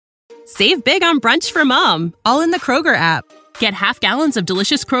Save big on brunch for mom, all in the Kroger app. Get half gallons of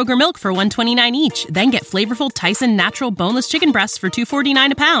delicious Kroger milk for $1.29 each. Then get flavorful Tyson natural boneless chicken breasts for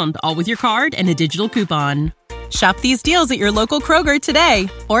 $2.49 a pound, all with your card and a digital coupon. Shop these deals at your local Kroger today,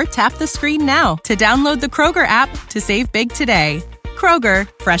 or tap the screen now to download the Kroger app to save big today. Kroger,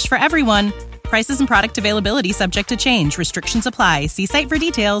 fresh for everyone. Prices and product availability subject to change. Restrictions apply. See site for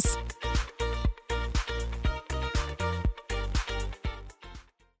details.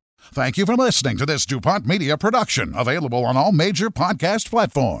 Thank you for listening to this DuPont Media production, available on all major podcast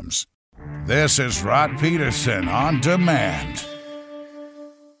platforms. This is Rod Peterson on demand.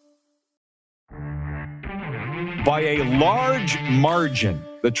 By a large margin,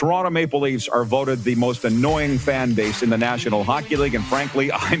 the Toronto Maple Leafs are voted the most annoying fan base in the National Hockey League, and frankly,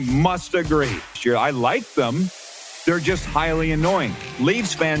 I must agree. Sure, I like them. They're just highly annoying.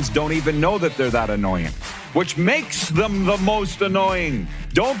 Leafs fans don't even know that they're that annoying, which makes them the most annoying.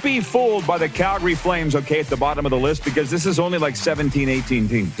 Don't be fooled by the Calgary Flames, okay, at the bottom of the list, because this is only like 17, 18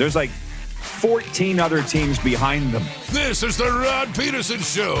 teams. There's like 14 other teams behind them. This is the Rod Peterson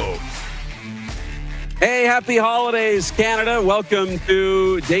Show. Hey, happy holidays, Canada. Welcome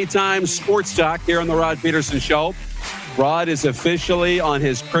to Daytime Sports Talk here on the Rod Peterson Show. Rod is officially on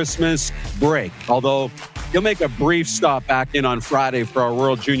his Christmas break, although he'll make a brief stop back in on Friday for our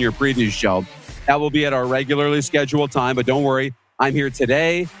World Junior Preview Show. That will be at our regularly scheduled time, but don't worry. I'm here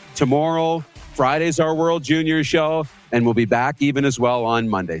today, tomorrow. Friday's our World Junior Show, and we'll be back even as well on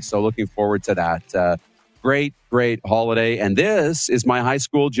Monday. So looking forward to that. Great holiday. And this is my high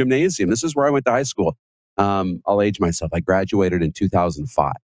school gymnasium. This is where I went to high school. I'll age myself. I graduated in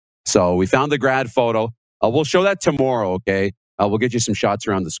 2005. So we found the grad photo. We'll show that tomorrow, okay? We'll get you some shots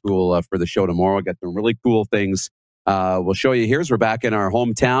around the school for the show tomorrow. Got some really cool things. We'll show you here as we're back in our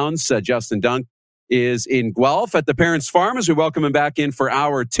hometowns. Justin Dunk is in Guelph at the Parents Farm as we welcome him back in for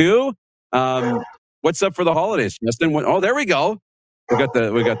hour 2. What's up for the holidays, Justin? Oh, there we go. We got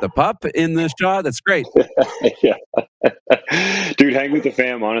the pup in this shot. That's great. Yeah. Dude, hang with the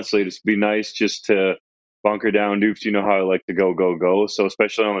fam, honestly. Just be nice just to bunker down, Dupes. You know how I like to go. So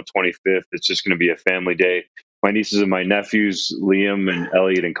especially on the 25th, it's just going to be a family day. My nieces and my nephews, Liam and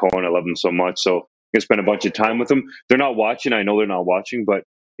Elliot and Cohen, I love them so much. So I'm going to spend a bunch of time with them. They're not watching. I know they're not watching, but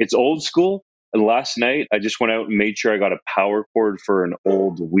it's old school. And last night, I just went out and made sure I got a power cord for an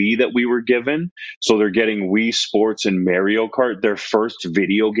old Wii that we were given. So they're getting Wii Sports and Mario Kart, their first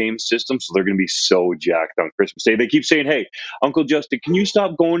video game system. So they're going to be so jacked on Christmas Day. They keep saying, hey, Uncle Justin, can you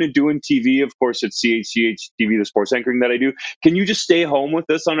stop going and doing TV? Of course, it's CHCH TV, the sports anchoring that I do. Can you just stay home with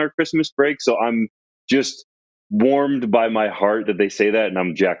us on our Christmas break? So I'm just warmed by my heart that they say that, and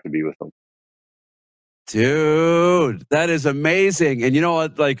I'm jacked to be with them. Dude, that is amazing. And you know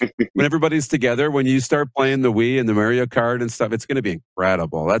what? Like when everybody's together, when you start playing the Wii and the Mario Kart and stuff, it's going to be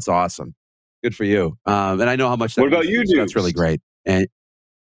incredible. That's awesome. Good for you. And I know how much that What about you, so that's really great. And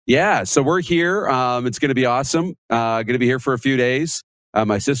yeah, so we're here. It's going to be awesome. Going to be here for a few days.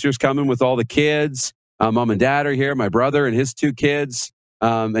 My sister's coming with all the kids. Mom and dad are here. My brother and his 2 kids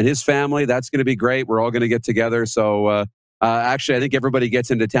and his family. That's going to be great. We're all going to get together. So, actually, I think everybody gets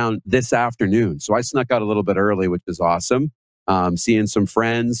into town this afternoon. So I snuck out a little bit early, which is awesome. Seeing some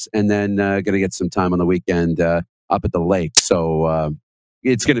friends and then going to get some time on the weekend up at the lake. So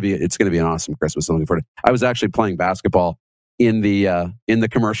it's going to be an awesome Christmas. I'm looking forward to it. I was actually playing basketball in the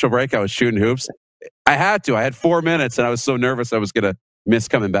commercial break. I was shooting hoops. I had to. I had 4 minutes, and I was so nervous I was going to miss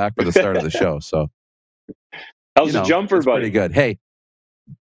coming back for the start of the show. So how's the jumper, buddy? Pretty good. Hey,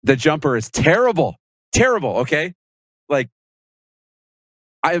 the jumper is terrible. Okay. Like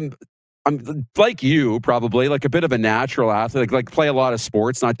I'm like you, probably like a bit of a natural athlete, like play a lot of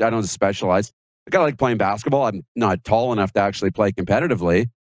sports. I don't specialize. I like playing basketball. I'm not tall enough to actually play competitively,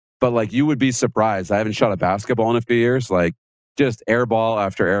 but like you would be surprised. I haven't shot a basketball in a few years. Like just air ball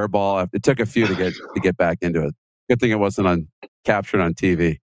after air ball. It took a few to get back into it. Good thing it wasn't captured on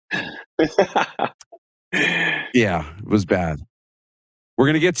TV. Yeah, it was bad. We're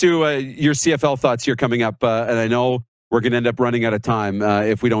going to get to your CFL thoughts here coming up, and I know we're going to end up running out of time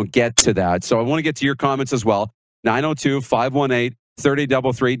if we don't get to that. So I want to get to your comments as well.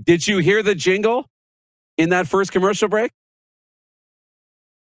 902-518-3033. Did you hear the jingle in that first commercial break?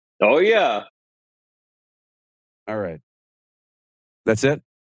 Oh, yeah. All right. That's it?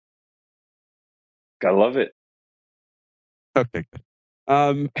 I love it. Okay, good.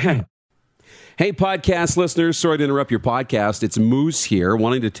 Hey, podcast listeners, sorry to interrupt your podcast. It's Moose here,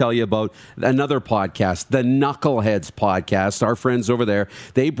 wanting to tell you about another podcast, the Knuckleheads podcast. Our friends over there,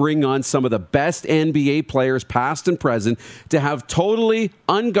 they bring on some of the best NBA players, past and present, to have totally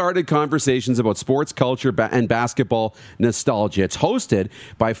unguarded conversations about sports culture and basketball nostalgia. It's hosted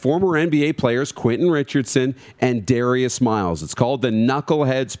by former NBA players Quentin Richardson and Darius Miles. It's called the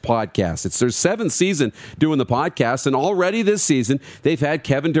Knuckleheads podcast. It's their 7th season doing the podcast, and already this season, they've had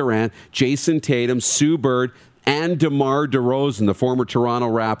Kevin Durant, Jason Tatum, Sue Bird, and DeMar DeRozan, the former Toronto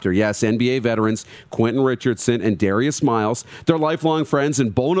Raptor. Yes, NBA veterans Quentin Richardson and Darius Miles. They're lifelong friends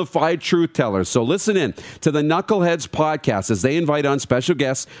and bona fide truth tellers. So listen in to the Knuckleheads podcast as they invite on special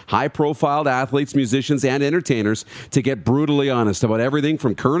guests, high-profile athletes, musicians, and entertainers to get brutally honest about everything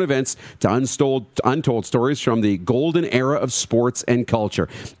from current events to untold stories from the golden era of sports and culture.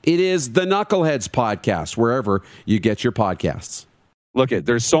 It is the Knuckleheads podcast, wherever you get your podcasts. Look,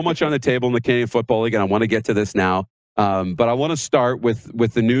 there's so much on the table in the Canadian Football League, and I want to get to this now. But I want to start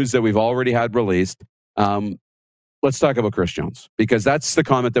with the news that we've already had released. Let's talk about Chris Jones, because that's the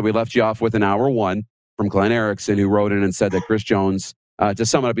comment that we left you off with in hour one from Glenn Erickson, who wrote in and said that Chris Jones, to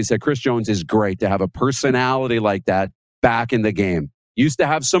sum it up, he said, Chris Jones is great to have a personality like that back in the game. Used to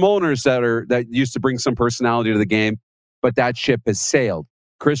have some owners that used to bring some personality to the game, but that ship has sailed.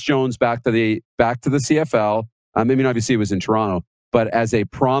 Chris Jones back to the CFL. Obviously, he was in Toronto. But as a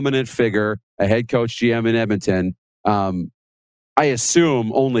prominent figure, a head coach, GM in Edmonton, I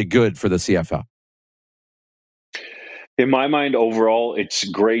assume only good for the CFL. In my mind, overall, it's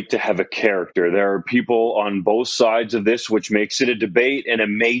great to have a character. There are people on both sides of this, which makes it a debate and a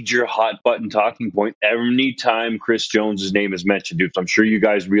major hot button talking point every time Chris Jones' name is mentioned. Dude, I'm sure you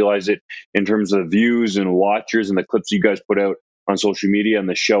guys realize it in terms of views and watchers and the clips you guys put out on social media and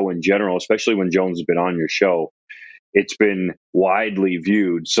the show in general, especially when Jones has been on your show. It's been widely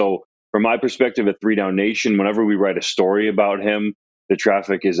viewed. So from my perspective at 3 Down Nation, whenever we write a story about him, the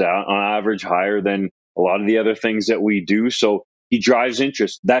traffic is on average higher than a lot of the other things that we do. So he drives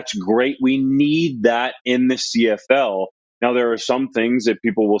interest. That's great. We need that in the CFL. Now, there are some things that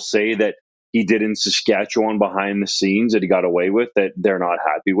people will say that he did in Saskatchewan behind the scenes that he got away with that they're not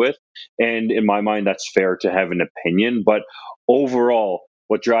happy with. And in my mind, that's fair to have an opinion. But overall,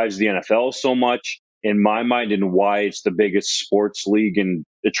 what drives the NFL so much, in my mind, and why it's the biggest sports league and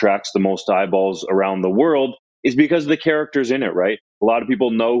attracts the most eyeballs around the world, is because of the characters in it, right? A lot of people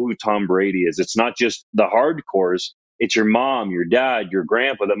know who Tom Brady is. It's not just the hardcores. It's your mom, your dad, your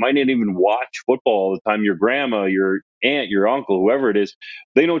grandpa that might not even watch football all the time, your grandma, your aunt, your uncle, whoever it is.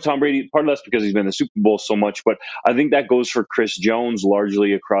 They know Tom Brady. Part of that's because he's been in the Super Bowl so much, but I think that goes for Chris Jones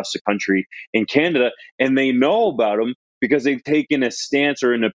largely across the country in Canada, and they know about him because they've taken a stance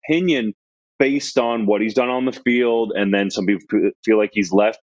or an opinion based on what he's done on the field. And then some people feel like he's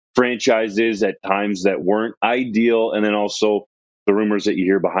left franchises at times that weren't ideal. And then also the rumors that you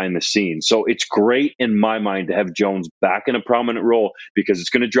hear behind the scenes. So it's great in my mind to have Jones back in a prominent role because it's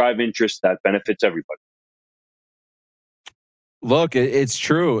going to drive interest that benefits everybody. Look, it's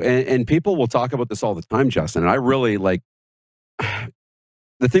true. And people will talk about this all the time, Justin. And I really like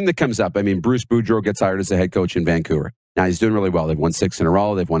the thing that comes up. I mean, Bruce Boudreau gets hired as a head coach in Vancouver. Now, he's doing really well. They've won 6 in a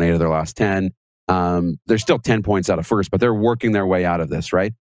row. They've won 8 of their last 10. They're still 10 points out of first, but they're working their way out of this,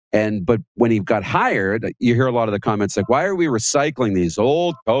 right? But when he got hired, you hear a lot of the comments like, why are we recycling these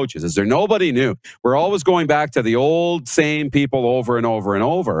old coaches? Is there nobody new? We're always going back to the old same people over and over and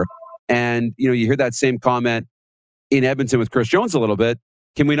over. And, you hear that same comment in Edmonton with Chris Jones a little bit.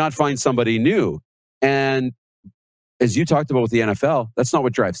 Can we not find somebody new? And as you talked about with the NFL, that's not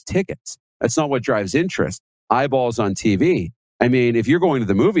what drives tickets. That's not what drives interest. Eyeballs on TV. I mean, if you're going to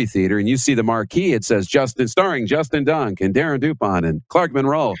the movie theater and you see the marquee, it says starring Justin Dunk and Darren Dupont and Clark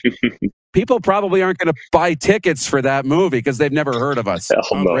Monroe. People probably aren't going to buy tickets for that movie because they've never heard of us,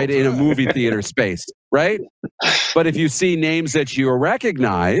 right, in a movie theater space, right? But if you see names that you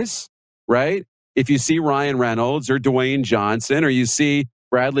recognize, right, if you see Ryan Reynolds or Dwayne Johnson or you see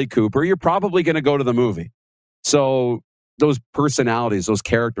Bradley Cooper, you're probably going to go to the movie. So those personalities, those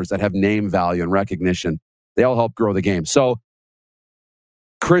characters that have name value and recognition, they all help grow the game. So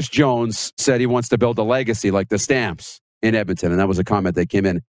Chris Jones said he wants to build a legacy like the Stamps in Edmonton, and that was a comment that came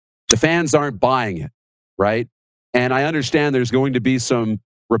in. The fans aren't buying it, right? And I understand there's going to be some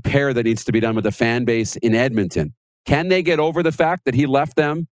repair that needs to be done with the fan base in Edmonton. Can they get over the fact that he left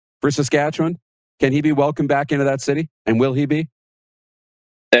them for Saskatchewan? Can he be welcomed back into that city? And will he be?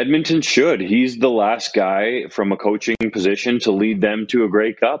 Edmonton should. He's the last guy from a coaching position to lead them to a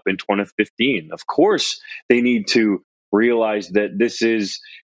Grey Cup in 2015. Of course, they need to realize that this is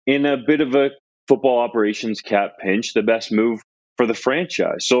in a bit of a football operations cap pinch. The best move for the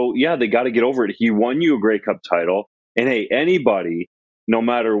franchise. So, yeah, they got to get over it. He won you a Grey Cup title. And, hey, anybody, no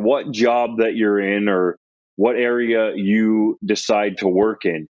matter what job that you're in or what area you decide to work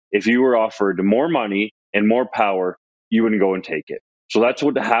in, if you were offered more money and more power, you wouldn't go and take it. So that's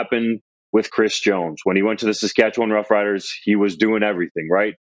what happened with Chris Jones. When he went to the Saskatchewan Roughriders, he was doing everything,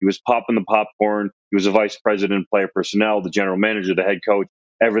 right? He was popping the popcorn. He was a vice president, player personnel, the general manager, the head coach,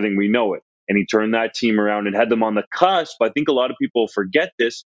 everything. We know it. And he turned that team around and had them on the cusp. I think a lot of people forget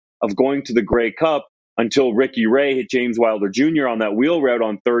this, of going to the Grey Cup until Ricky Ray hit James Wilder Jr. on that wheel route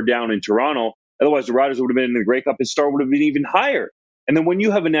on third down in Toronto. Otherwise, the Riders would have been in the Grey Cup. His star would have been even higher. And then when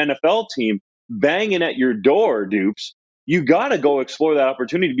you have an NFL team banging at your door, Dupes, you got to go explore that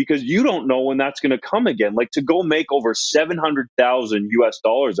opportunity because you don't know when that's going to come again. Like to go make over $700,000 US, I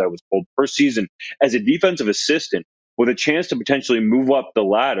was told, per season as a defensive assistant with a chance to potentially move up the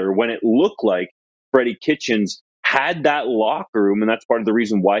ladder when it looked like Freddie Kitchens had that locker room. And that's part of the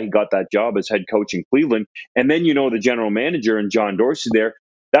reason why he got that job as head coach in Cleveland. And then, the general manager and John Dorsey there,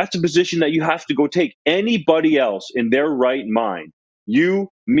 that's a position that you have to go take. Anybody else in their right mind, you,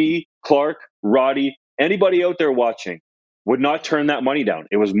 me, Clark, Roddy, anybody out there watching, would not turn that money down.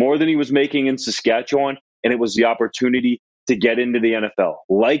 It was more than he was making in Saskatchewan, and it was the opportunity to get into the NFL.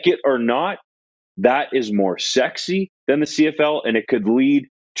 Like it or not, that is more sexy than the CFL, and it could lead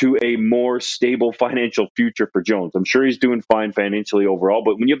to a more stable financial future for Jones. I'm sure he's doing fine financially overall,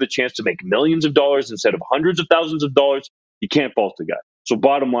 but when you have the chance to make millions of dollars instead of hundreds of thousands of dollars, you can't fault the guy. So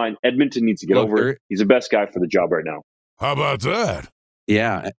bottom line, Edmonton needs to get over it. He's the best guy for the job right now. How about that?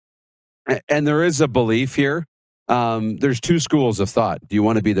 Yeah. And there is a belief here. There's two schools of thought. Do you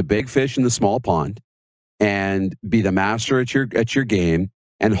want to be the big fish in the small pond and be the master at your game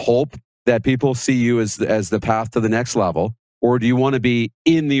and hope that people see you as the path to the next level? Or do you want to be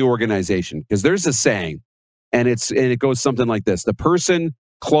in the organization? Because there's a saying, and it goes something like this: the person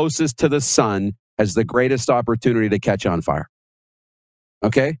closest to the sun has the greatest opportunity to catch on fire.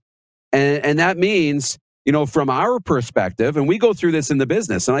 Okay? And that means, from our perspective, and we go through this in the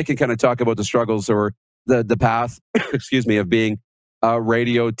business, and I can kind of talk about the struggles or the path, of being a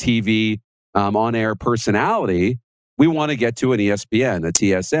radio, TV, on-air personality. We want to get to an ESPN, a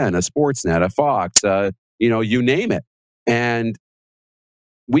TSN, a Sportsnet, a Fox, you name it. And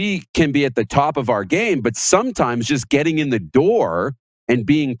we can be at the top of our game, but sometimes just getting in the door and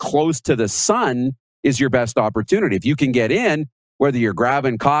being close to the sun is your best opportunity. If you can get in, whether you're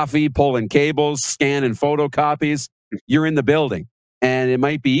grabbing coffee, pulling cables, scanning photocopies, you're in the building. And it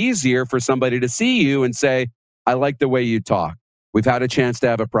might be easier for somebody to see you and say, I like the way you talk. We've had a chance to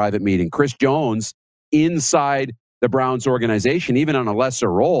have a private meeting. Chris Jones, inside the Browns organization, even on a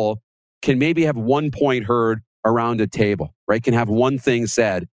lesser role, can maybe have one point heard around a table, right? Can have one thing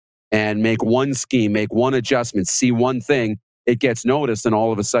said and make one scheme, make one adjustment, see one thing. It gets noticed, and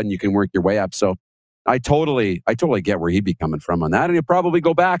all of a sudden you can work your way up. So I totally get where he'd be coming from on that. And he'd probably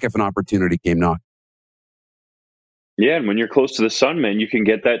go back if an opportunity came knocking. Yeah, and when you're close to the sun, man, you can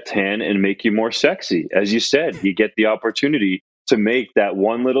get that tan and make you more sexy. As you said, you get the opportunity to make that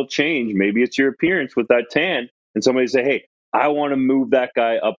one little change. Maybe it's your appearance with that tan, and somebody say, hey, I want to move that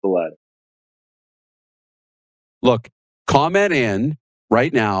guy up the ladder. Look, comment in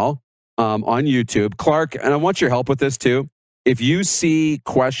right now on YouTube. Clark, and I want your help with this too. If you see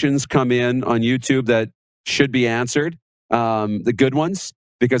questions come in on YouTube that should be answered, the good ones,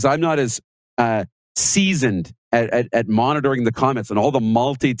 because I'm not as seasoned at monitoring the comments and all the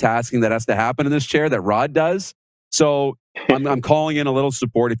multitasking that has to happen in this chair that Rod does. So I'm calling in a little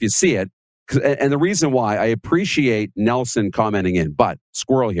support if you see it. And the reason why, I appreciate Nelson commenting in, but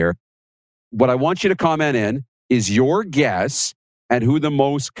squirrel here. What I want you to comment in is your guess at who the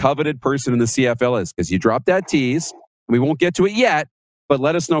most coveted person in the CFL is, because you dropped that tease. We won't get to it yet, but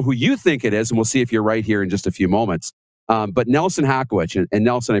let us know who you think it is, and we'll see if you're right here in just a few moments. But Nelson Hakowicz, and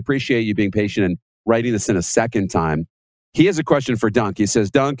Nelson, I appreciate you being patient and writing this in a second time. He has a question for Dunk. He says,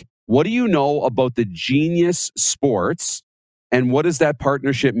 Dunk, what do you know about the Genius Sports, and what does that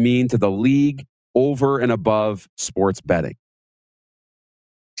partnership mean to the league over and above sports betting?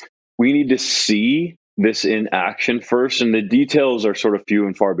 We need to see this in action first, and the details are sort of few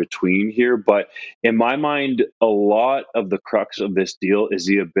and far between here. But in my mind, a lot of the crux of this deal is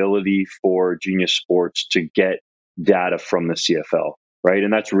the ability for Genius Sports to get data from the CFL, right?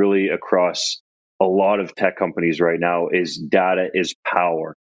 And that's really across a lot of tech companies right now. Is data is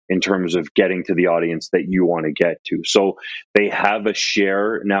power in terms of getting to the audience that you want to get to. So they have a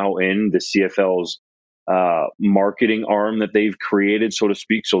share now in the CFL's marketing arm that they've created, so to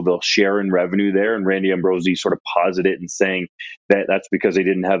speak. So they'll share in revenue there. And Randy Ambrosie sort of posited and saying that that's because they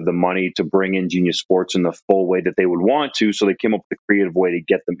didn't have the money to bring in Genius Sports in the full way that they would want to. So they came up with a creative way to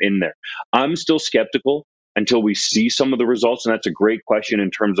get them in there. I'm still skeptical until we see some of the results. And that's a great question in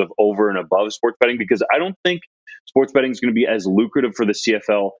terms of over and above sports betting, because I don't think sports betting is going to be as lucrative for the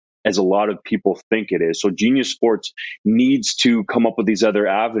CFL as a lot of people think it is. So Genius Sports needs to come up with these other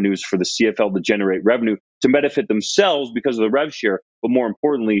avenues for the CFL to generate revenue to benefit themselves because of the rev share, but more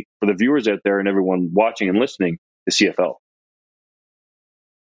importantly, for the viewers out there and everyone watching and listening, the CFL.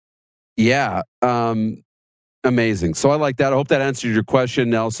 Yeah, amazing. So I like that. I hope that answered your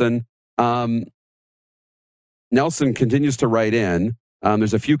question, Nelson. Nelson continues to write in.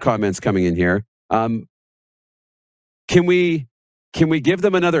 There's a few comments coming in here. Can we give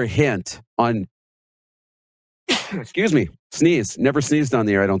them another hint on, excuse me, sneeze. Never sneezed on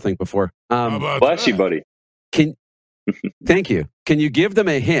the air, I don't think, before. Bless you, buddy. Thank you. Can you give them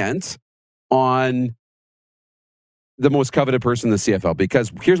a hint on the most coveted person in the CFL?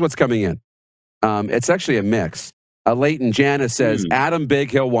 Because here's what's coming in. It's actually a mix. Leighton Janis says Adam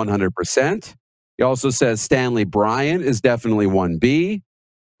Bighill 100%. He also says Stanley Bryant is definitely 1B.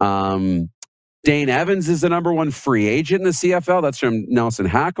 Dane Evans is the number one free agent in the CFL. That's from Nelson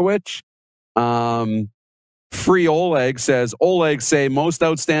Hakowich. Free Oleg says, Oleg say most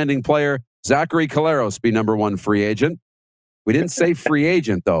outstanding player, Zachary Collaros, be number one free agent. We didn't say free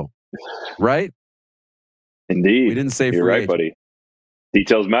agent, though. Right? Indeed. We didn't say free You're right, agent. buddy.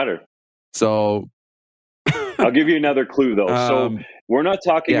 Details matter. So I'll give you another clue, though. So we're not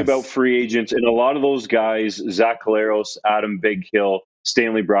talking about free agents. And a lot of those guys, Zach Collaros, Adam Bighill,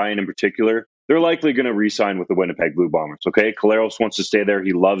 Stanley Bryant in particular, they're likely going to re-sign with the Winnipeg Blue Bombers, okay? Collaros wants to stay there.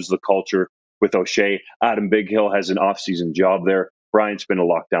 He loves the culture with O'Shea. Adam Bighill has an off-season job there. Bryant's been a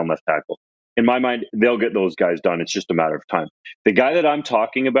lockdown left tackle. In my mind, they'll get those guys done. It's just a matter of time. The guy that I'm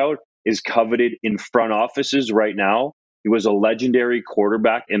talking about is coveted in front offices right now. He was a legendary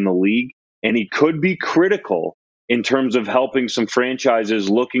quarterback in the league, and he could be critical in terms of helping some franchises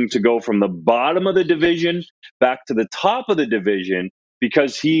looking to go from the bottom of the division back to the top of the division,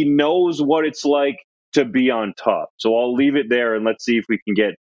 because he knows what it's like to be on top. So I'll leave it there and let's see if we can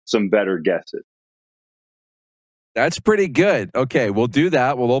get some better guesses. That's pretty good. Okay, we'll do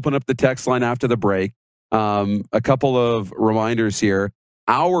that. We'll open up the text line after the break. A couple of reminders here.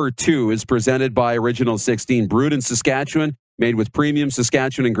 Hour 2 is presented by Original 16, brewed in Saskatchewan, made with premium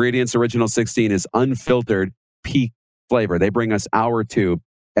Saskatchewan ingredients. Original 16 is unfiltered peak flavor. They bring us Hour 2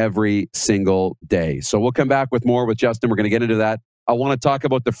 every single day. So we'll come back with more with Justin. We're going to get into that. I want to talk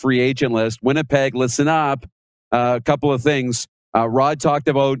about the free agent list. Winnipeg, listen up. A couple of things. Rod talked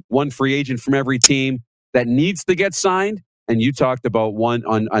about one free agent from every team that needs to get signed. And you talked about one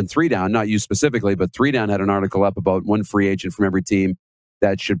on 3 Down, not you specifically, but 3 Down had an article up about one free agent from every team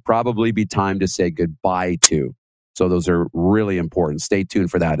that should probably be time to say goodbye to. So those are really important. Stay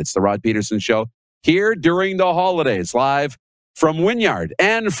tuned for that. It's the Rod Peterson Show here during the holidays, live from Wynyard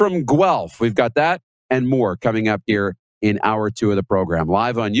and from Guelph. We've got that and more coming up here in Hour 2 of the program.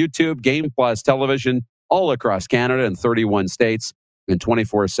 Live on YouTube, Game Plus Television, all across Canada and 31 states, and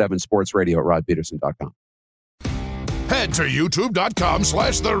 24/7 sports radio at rodpeterson.com. Head to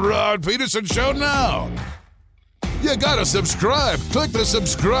youtube.com/The Rod Peterson Show now. You gotta subscribe. Click the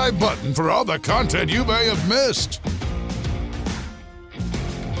subscribe button for all the content you may have missed.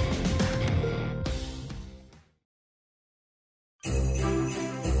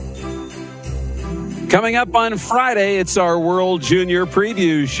 Coming up on Friday, it's our World Junior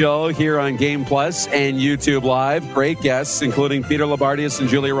Preview Show here on Game Plus and YouTube Live. Great guests, including Peter Labardius and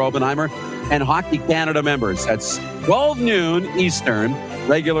Julia Robenheimer, and Hockey Canada members. That's 12 noon Eastern,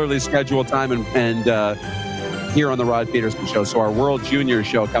 regularly scheduled time, and here on the Rod Peterson Show. So our World Junior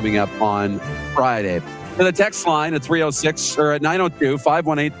Show coming up on Friday. For the text line at 306 or at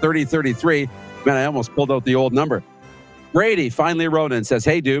 902-518-3033. Man, I almost pulled out the old number. Brady finally wrote in and says,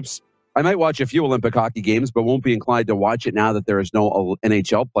 "Hey, Dupes, I might watch a few Olympic hockey games, but won't be inclined to watch it now that there is no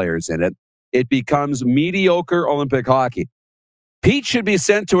NHL players in it. It becomes mediocre Olympic hockey. Pete should be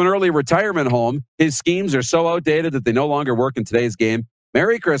sent to an early retirement home. His schemes are so outdated that they no longer work in today's game.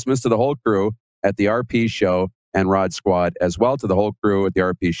 Merry Christmas to the whole crew at the RP Show and Rod Squad, as well to the whole crew at the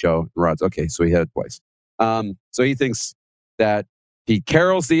RP Show and Rod's." Okay, so he had it twice. So he thinks that Pete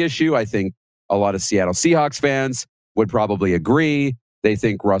Carroll's the issue. I think a lot of Seattle Seahawks fans would probably agree. They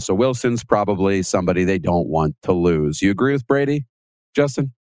think Russell Wilson's probably somebody they don't want to lose. You agree with Brady,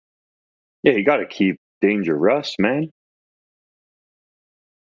 Justin? Yeah, you got to keep Danger Russ, man.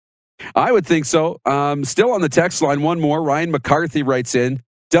 I would think so. Still on the text line, one more. Ryan McCarthy writes in,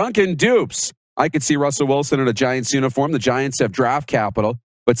 "Duncan Dupes, I could see Russell Wilson in a Giants uniform. The Giants have draft capital,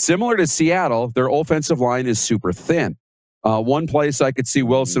 but similar to Seattle, their offensive line is super thin. One place I could see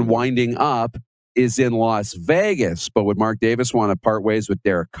Wilson winding up is in Las Vegas, but would Mark Davis want to part ways with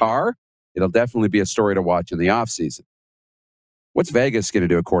Derek Carr? It'll definitely be a story to watch in the offseason. What's Vegas going to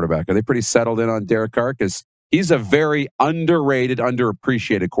do at quarterback? Are they pretty settled in on Derek Carr? Because he's a very underrated,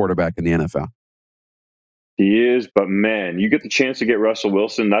 underappreciated quarterback in the NFL. He is, but man, you get the chance to get Russell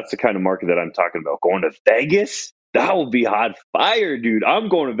Wilson. That's the kind of market that I'm talking about. Going to Vegas? That will be hot fire, dude. I'm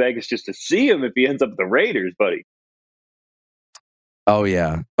going to Vegas just to see him if he ends up with the Raiders, buddy. Oh,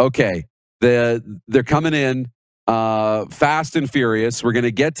 yeah. Okay. They're coming in fast and furious. We're going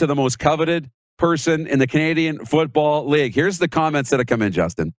to get to the most coveted person in the Canadian Football League. Here's the comments that have come in,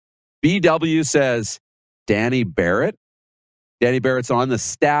 Justin. BW says, Danny Barrett. Danny Barrett's on the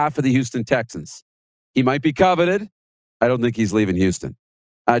staff of the Houston Texans. He might be coveted. I don't think he's leaving Houston.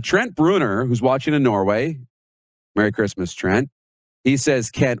 Trent Bruner, who's watching in Norway. Merry Christmas, Trent. He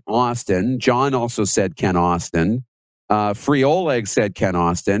says Ken Austin. John also said Ken Austin. Free Oleg said Ken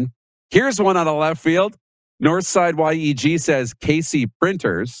Austin. Here's one out of left field. Northside YEG says Casey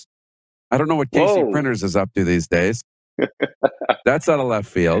Printers. I don't know what Casey Printers is up to these days. That's out of left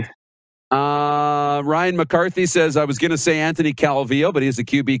field. Ryan McCarthy says, I was going to say Anthony Calvillo, but he's a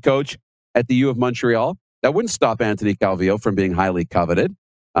QB coach at the U of Montreal. That wouldn't stop Anthony Calvillo from being highly coveted.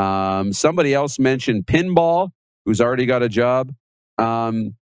 Somebody else mentioned Pinball, who's already got a job.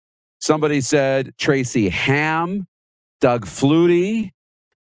 Somebody said Tracy Ham, Doug Flutie.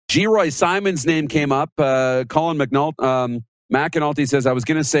 G. Roy Simon's name came up. Colin McAnulty says, I was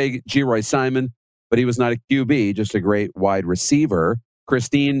going to say G. Roy Simon, but he was not a QB, just a great wide receiver.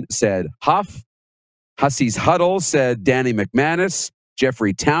 Christine said Huff. Hussey's Huddle said Danny McManus.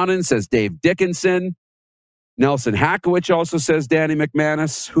 Jeffrey Townend says Dave Dickinson. Nelson Hackowich also says Danny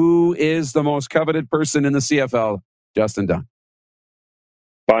McManus. Who is the most coveted person in the CFL? Justin Dunn.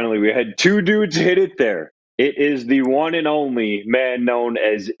 Finally, we had two dudes hit it there. It is the one and only man known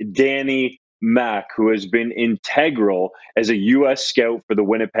as Danny Mack, who has been integral as a U.S. scout for the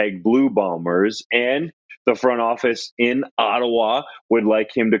Winnipeg Blue Bombers, and the front office in Ottawa would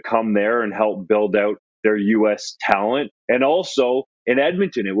like him to come there and help build out their U.S. talent. And also in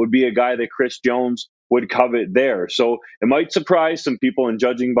Edmonton, it would be a guy that Chris Jones would covet there. So it might surprise some people, and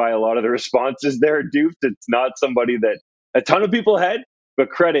judging by a lot of the responses there, Dupes, it's not somebody that a ton of people had, but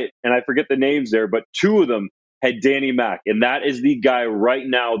credit, and I forget the names there, but two of them had Danny Mack. And that is the guy right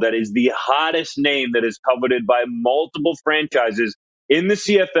now that is the hottest name that is coveted by multiple franchises in the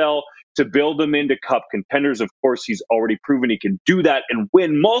CFL to build them into cup contenders. Of course, he's already proven he can do that and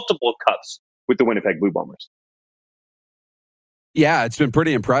win multiple cups with the Winnipeg Blue Bombers. Yeah, it's been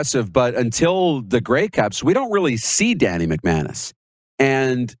pretty impressive, but until the Grey Cups, we don't really see Danny McManus.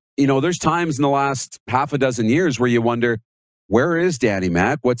 And, you know, there's times in the last half a dozen years where you wonder, where is Danny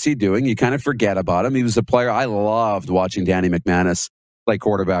Mack? What's he doing? You kind of forget about him. He was a player. I loved watching Danny McManus play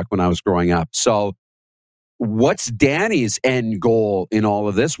quarterback when I was growing up. So what's Danny's end goal in all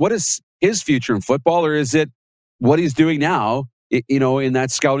of this? What is his future in football? Or is it what he's doing now, you know, in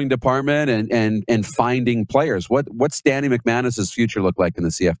that scouting department and finding players? What's Danny McManus's future look like in the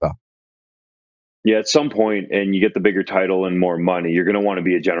CFL? Yeah, at some point, and you get the bigger title and more money, you're going to want to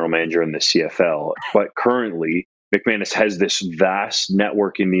be a general manager in the CFL. But currently, McManus has this vast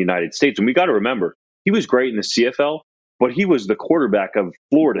network in the United States. And we got to remember, he was great in the CFL, but he was the quarterback of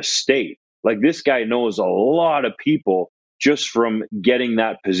Florida State. Like, this guy knows a lot of people just from getting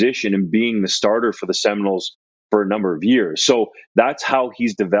that position and being the starter for the Seminoles for a number of years. So that's how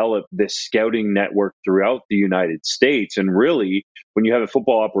he's developed this scouting network throughout the United States. And really, when you have a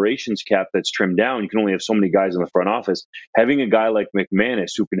football operations cap that's trimmed down, you can only have so many guys in the front office. Having a guy like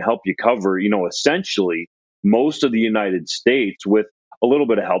McManus who can help you cover, you know, essentially most of the United States with a little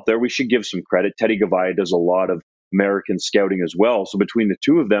bit of help there. We should give some credit. Teddy Gavaya does a lot of American scouting as well. So between the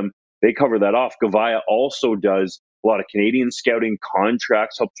two of them, they cover that off. Gavaya also does a lot of Canadian scouting,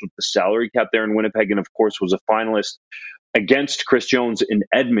 contracts, helps with the salary cap there in Winnipeg, and of course was a finalist against Chris Jones in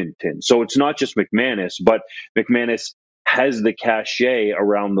Edmonton. So it's not just McManus, but McManus has the cachet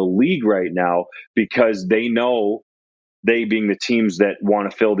around the league right now because they know, they being the teams that want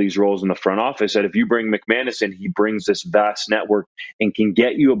to fill these roles in the front office, that if you bring McManus in, he brings this vast network and can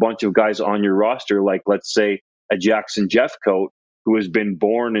get you a bunch of guys on your roster, like, let's say, a Jackson Jeffcoat, who has been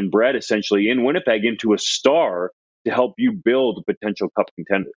born and bred essentially in Winnipeg into a star to help you build a potential cup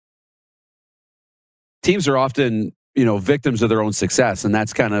contender. Teams are often, you know, victims of their own success, and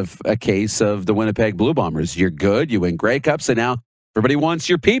that's kind of a case of the Winnipeg Blue Bombers. You're good, you win Grey Cups, and now everybody wants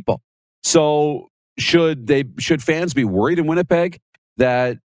your people. So should fans be worried in Winnipeg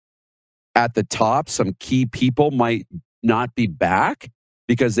that at the top, some key people might not be back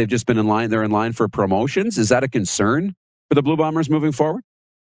because they've just been in line. They're in line for promotions. Is that a concern for the Blue Bombers moving forward?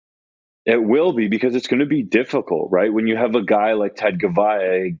 It will be, because it's going to be difficult, right? When you have a guy like Ted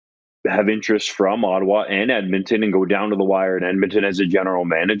Gavai have interest from Ottawa and Edmonton and go down to the wire in Edmonton as a general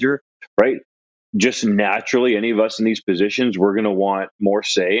manager, right? Just naturally, any of us in these positions, we're going to want more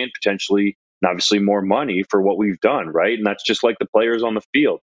say and potentially, and obviously, more money for what we've done, right? And that's just like the players on the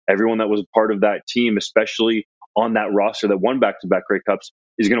field. Everyone that was part of that team, especially on that roster that won back-to-back Grey Cups,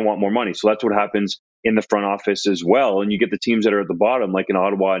 is going to want more money. So that's what happens in the front office as well. And you get the teams that are at the bottom, like in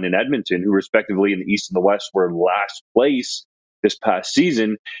Ottawa and in Edmonton, who respectively in the East and the West were last place this past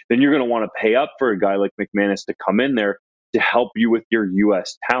season. Then you're going to want to pay up for a guy like McManus to come in there to help you with your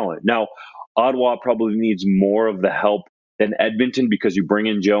U.S. talent. Now, Ottawa probably needs more of the help than Edmonton, because you bring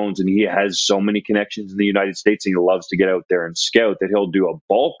in Jones and he has so many connections in the United States and he loves to get out there and scout that he'll do a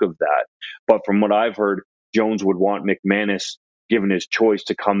bulk of that. But from what I've heard, Jones would want McManus, given his choice,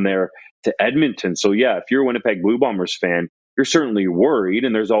 to come there to Edmonton. So yeah, if you're a Winnipeg Blue Bombers fan, you're certainly worried,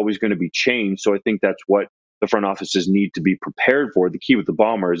 and there's always going to be change. So I think that's what the front offices need to be prepared for. The key with the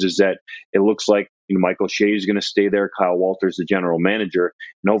Bombers is that it looks like Michael Shea is going to stay there, Kyle Walters the general manager,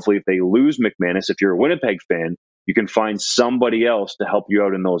 and hopefully if they lose McManus, if you're a Winnipeg fan, you can find somebody else to help you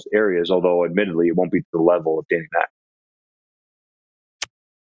out in those areas, although admittedly it won't be to the level of Danny Mack.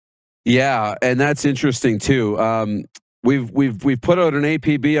 Yeah, and that's interesting too. We've put out an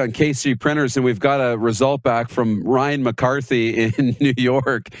APB on KC Printers, and we've got a result back from Ryan McCarthy in New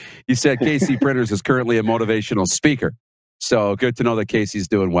York. He said KC Printers is currently a motivational speaker. So good to know that Casey's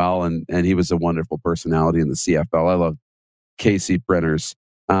doing well, and he was a wonderful personality in the CFL. I love KC Printers.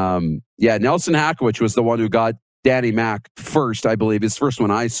 Nelson Hackowich was the one who got Danny Mack first, I believe, his first one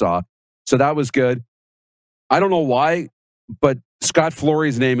I saw. So that was good. I don't know why, but Scott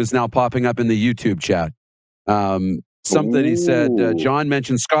Flory's name is now popping up in the YouTube chat. Something he said, John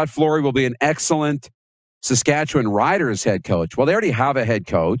mentioned Scott Flory will be an excellent Saskatchewan Riders head coach. Well, they already have a head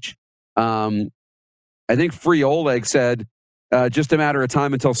coach. I think Free Oleg said, just a matter of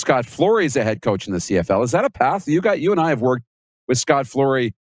time until Scott Flory is a head coach in the CFL. Is that a path? You and I have worked with Scott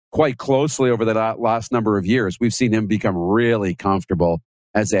Flory quite closely over the last number of years. We've seen him become really comfortable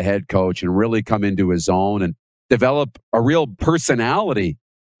as a head coach and really come into his own and develop a real personality.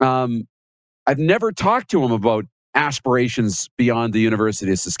 I've never talked to him about aspirations beyond the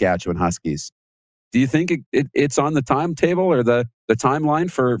University of Saskatchewan Huskies. Do you think it's on the timetable or the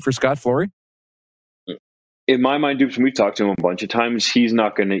timeline for Scott Flory? In my mind, Dupes, we've talked to him a bunch of times, he's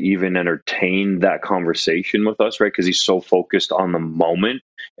not going to even entertain that conversation with us, right? Because he's so focused on the moment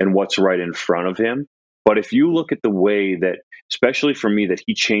and what's right in front of him. But if you look at the way that, especially for me, that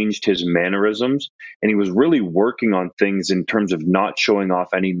he changed his mannerisms and he was really working on things in terms of not showing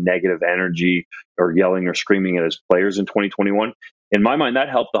off any negative energy or yelling or screaming at his players in 2021, in my mind, that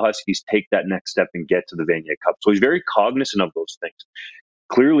helped the Huskies take that next step and get to the Vanier Cup. So he's very cognizant of those things.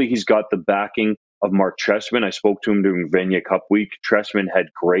 Clearly, he's got the backing of Mark Trestman. I spoke to him during Vanier Cup week. Trestman had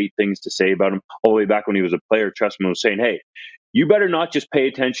great things to say about him. All the way back when he was a player, Trestman was saying, hey, you better not just pay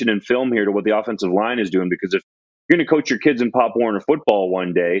attention and film here to what the offensive line is doing, because if you're going to coach your kids in Pop Warner football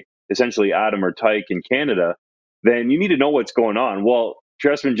one day, essentially Adam or Tyke in Canada, then you need to know what's going on. Well,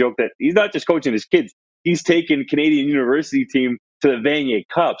 Trestman joked that he's not just coaching his kids. He's taken Canadian University team to the Vanier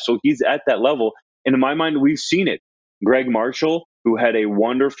Cup. So he's at that level. And in my mind, we've seen it. Greg Marshall, who had a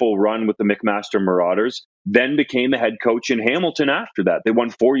wonderful run with the McMaster Marauders, then became the head coach in Hamilton after that. They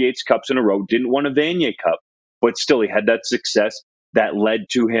won 4 Yates Cups in a row, didn't win a Vanier Cup, but still he had that success that led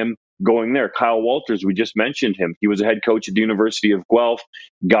to him going there. Kyle Walters, we just mentioned him. He was a head coach at the University of Guelph,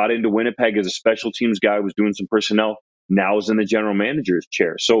 got into Winnipeg as a special teams guy, was doing some personnel, now is in the general manager's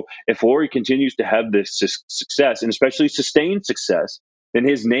chair. So if Flory continues to have this success, and especially sustained success, then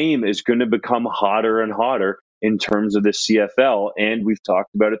his name is going to become hotter and hotter in terms of the CFL. And we've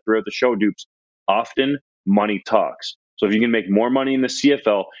talked about it throughout the show, Dupes. Often money talks. So if you can make more money in the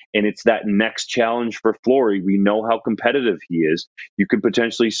CFL and it's that next challenge for Flory, we know how competitive he is. You could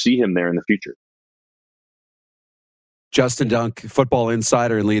potentially see him there in the future. Justin Dunk, football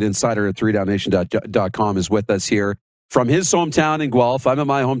insider and lead insider at 3downnation.com, is with us here from his hometown in Guelph. I'm at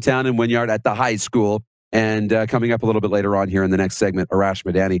my hometown in Wynyard at the high school. And coming up a little bit later on here in the next segment, Arash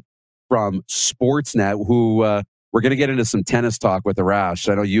Madani from Sportsnet, who we're going to get into some tennis talk with Arash.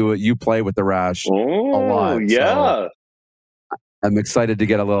 I know you play with Arash a lot. Yeah. So I'm excited to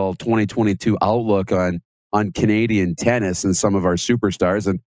get a little 2022 outlook on Canadian tennis and some of our superstars,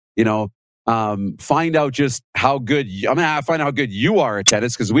 and find out just how good. I'm going to find out how good you are at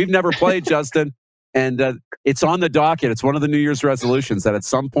tennis, because we've never played, Justin. And it's on the docket. It's one of the New Year's resolutions that at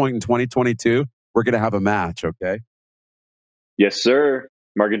some point in 2022, we're going to have a match, okay? Yes, sir.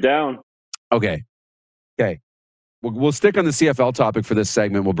 Mark it down. Okay. We'll stick on the CFL topic for this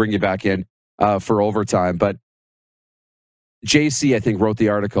segment. We'll bring you back in for overtime. But JC, I think, wrote the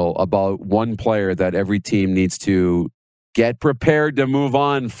article about one player that every team needs to get prepared to move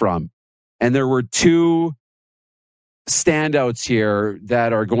on from. And there were two standouts here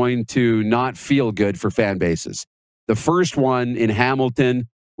that are going to not feel good for fan bases. The first one in Hamilton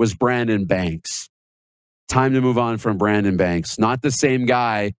was Brandon Banks. Time to move on from Brandon Banks. Not the same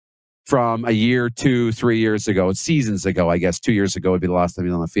guy from a year, 2, 3 years ago, seasons ago, I guess 2 years ago would be the last time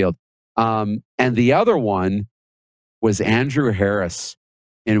he was on the field. And the other one was Andrew Harris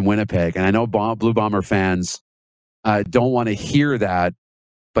in Winnipeg. And I know Blue Bomber fans don't want to hear that,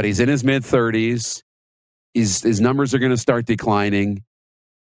 but he's in his mid-30s. His numbers are going to start declining.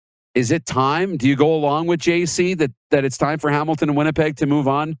 Is it time? Do you go along with JC that it's time for Hamilton and Winnipeg to move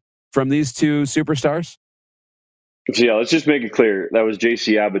on from these two superstars? So yeah, let's just make it clear. That was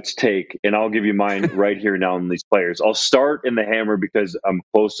JC Abbott's take, and I'll give you mine right here now on these players. I'll start in the Hammer because I'm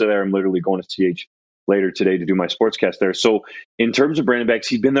close to there. I'm literally going to CH later today to do my sportscast there. So in terms of Brandon Banks,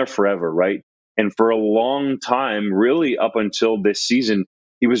 he's been there forever, right? And for a long time, really up until this season,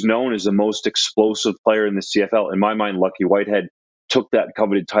 he was known as the most explosive player in the CFL. In my mind, Lucky Whitehead took that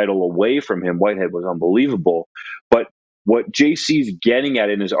coveted title away from him. Whitehead was unbelievable. But what JC's getting at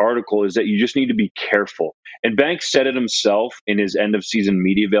in his article is that you just need to be careful. And Banks said it himself in his end of season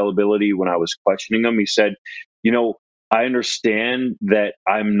media availability when I was questioning him. He said, I understand that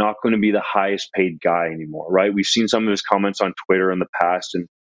I'm not going to be the highest paid guy anymore, right? We've seen some of his comments on Twitter in the past and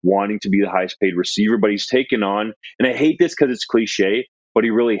wanting to be the highest paid receiver, but he's taken on, and I hate this because it's cliche, but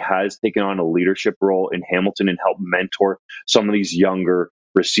he really has taken on a leadership role in Hamilton and helped mentor some of these younger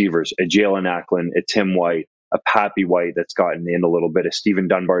receivers, a Jalen Ackland, a Tim White, a Pappy White that's gotten in a little bit, a Stephen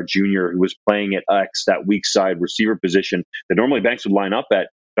Dunbar Jr. who was playing at X, that weak side receiver position that normally Banks would line up at.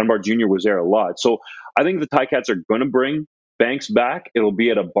 Dunbar Jr. was there a lot. So I think the Ticats are going to bring Banks back. It'll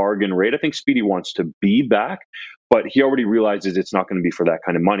be at a bargain rate. I think Speedy wants to be back, but he already realizes it's not going to be for that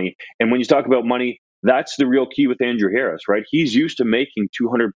kind of money. And when you talk about money, that's the real key with Andrew Harris, right? He's used to making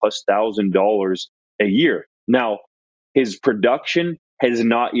 $200,000+ a year. Now, his production has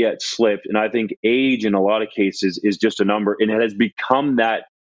not yet slipped, and I think age in a lot of cases is just a number, and it has become that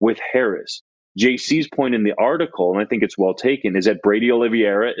with Harris. JC's point in the article, and I think it's well taken, is that Brady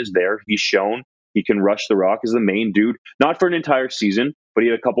Oliveira is there. He's shown he can rush the rock as the main dude, not for an entire season, but he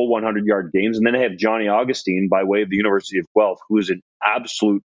had a couple 100-yard games. And then they have Johnny Augustine by way of the University of Guelph, who is an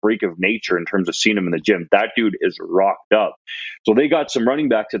absolute freak of nature in terms of seeing him in the gym. That dude is rocked up. So they got some running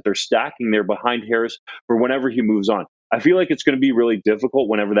backs that they're stacking there behind Harris for whenever he moves on. I feel like it's going to be really difficult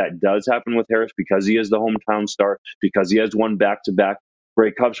whenever that does happen with Harris because he is the hometown star, because he has won back-to-back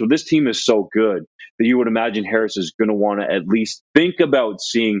Grey Cups. So this team is so good that you would imagine Harris is going to want to at least think about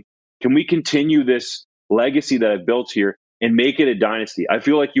seeing, can we continue this legacy that I've built here and make it a dynasty? I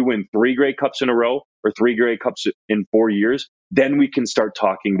feel like you win 3 Grey Cups in a row or 3 Grey Cups in 4 years, then we can start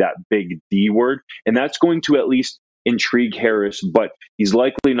talking that big D word. And that's going to at least intrigue Harris, but he's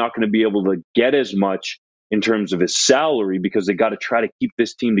likely not going to be able to get as much in terms of his salary because they got to try to keep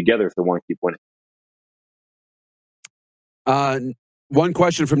this team together if they want to keep winning. One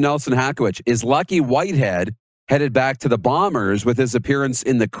question from Nelson Hackowicz. Is Lucky Whitehead headed back to the Bombers with his appearance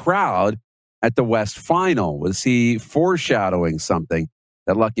in the crowd at the West Final? Was he foreshadowing something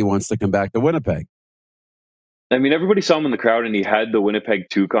that Lucky wants to come back to Winnipeg? I mean, everybody saw him in the crowd, and he had the Winnipeg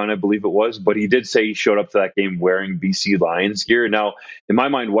toque on, I believe it was, but he did say he showed up to that game wearing BC Lions gear. Now, in my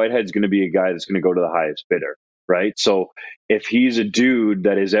mind, Whitehead's going to be a guy that's going to go to the highest bidder, right? So if he's a dude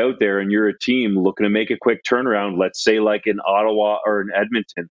that is out there and you're a team looking to make a quick turnaround, let's say like in Ottawa or in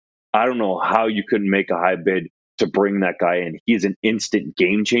Edmonton, I don't know how you couldn't make a high bid to bring that guy in. He's an instant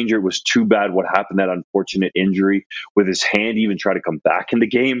game changer. It was too bad what happened, that unfortunate injury with his hand. He even tried to come back in the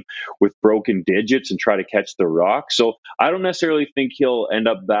game with broken digits and try to catch the rock. So I don't necessarily think he'll end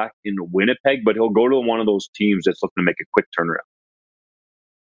up back in Winnipeg, but he'll go to one of those teams that's looking to make a quick turnaround.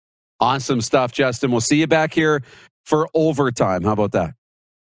 Awesome stuff, Justin. We'll see you back here for overtime. How about that?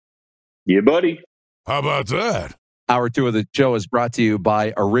 Yeah, buddy. How about that? Hour 2 of the show is brought to you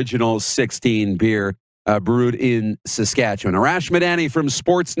by Original 16 Beer. Brewed in Saskatchewan. Arash Madani from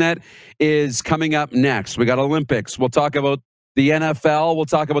Sportsnet is coming up next. We got Olympics. We'll talk about the NFL. We'll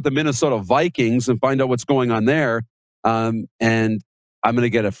talk about the Minnesota Vikings and find out what's going on there. And I'm going to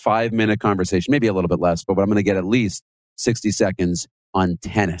get a 5-minute conversation, maybe a little bit less, but I'm going to get at least 60 seconds on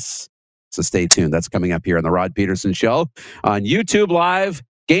tennis. So stay tuned. That's coming up here on the Rod Peterson Show on YouTube Live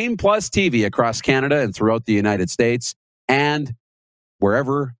Game Plus TV across Canada and throughout the United States, and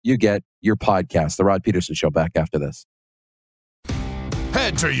wherever you get your podcast. The Rod Peterson Show, back after this.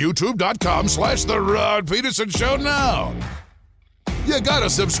 Head to youtube.com/The Rod Peterson Show now. You gotta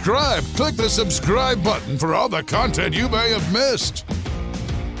subscribe. Click the subscribe button for all the content you may have missed.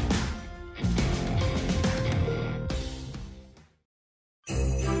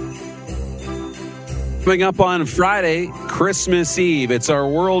 Coming up on Friday, Christmas Eve. It's our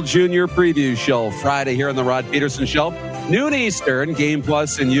World Junior Preview Show Friday here on the Rod Peterson Show. Noon Eastern, Game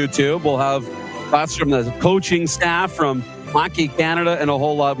Plus and YouTube. We'll have thoughts from the coaching staff from Hockey Canada and a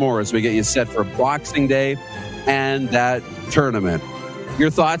whole lot more as we get you set for Boxing Day and that tournament.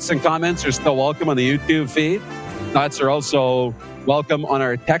 Your thoughts and comments are still welcome on the YouTube feed. Thoughts are also welcome on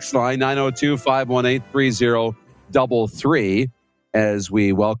our text line, 902-518-3033. As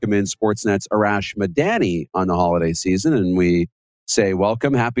we welcome in Sportsnet's Arash Madani on the holiday season. And we say,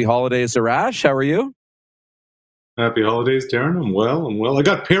 welcome. Happy holidays, Arash. How are you? Happy holidays, Darren. I'm well. I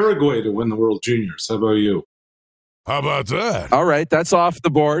got Paraguay to win the World Juniors. How about you? How about that? All right. That's off the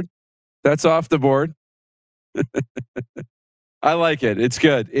board. I like it. It's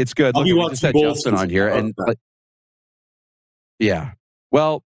good. I'll be watching just had Justin on here. And yeah.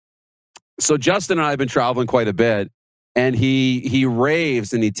 Well, so Justin and I have been traveling quite a bit. And he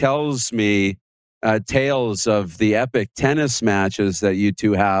raves and he tells me tales of the epic tennis matches that you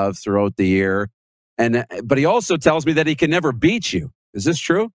two have throughout the year. But he also tells me that he can never beat you. Is this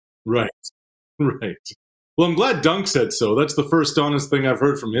true? Right. Well, I'm glad Dunk said so. That's the first honest thing I've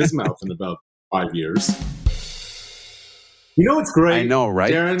heard from his mouth in about 5 years. You know what's great? I know,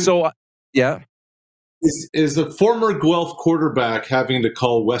 right? Darren? So, yeah. Is the former Guelph quarterback having to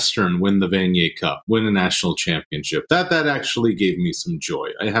call Western win the Vanier Cup, win a national championship. That actually gave me some joy,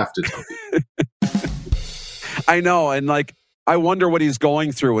 I have to tell you. I know, and I wonder what he's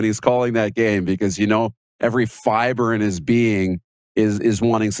going through when he's calling that game, because every fiber in his being is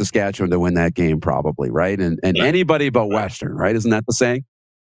wanting Saskatchewan to win that game, probably, right? And anybody but Western, right? Isn't that the saying?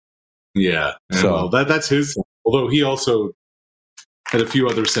 Yeah. So that's his. Although he also had a few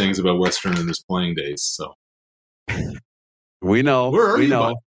other sayings about Western in his playing days. So we know. Where are you?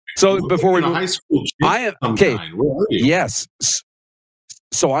 Know. So before we high school, I am okay. Where are you? Yes.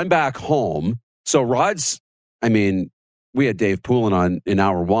 So I'm back home. So we had Dave Poulin on in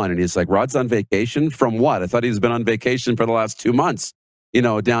hour one, and he's like, Rod's on vacation from what? I thought he's been on vacation for the last 2 months,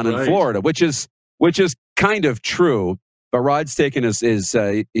 down in Florida, which is kind of true. But Rod's taking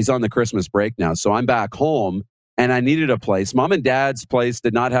he's on the Christmas break now. So I'm back home. And I needed a place. Mom and Dad's place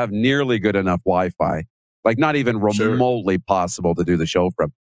did not have nearly good enough Wi-Fi, not even remotely possible to do the show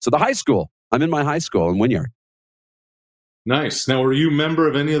from. So the high school, I'm in my high school in Wynyard. Nice. Now, are you a member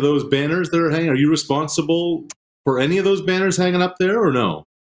of any of those banners that are hanging? Are you responsible for any of those banners hanging up there or no?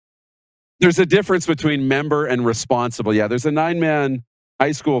 There's a difference between member and responsible. Yeah, there's a 9-man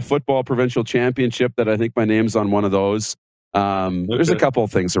high school football provincial championship that I think my name's on one of those. There's a couple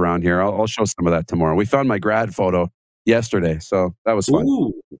of things around here. I'll show some of that tomorrow. We found my grad photo yesterday, so that was fun.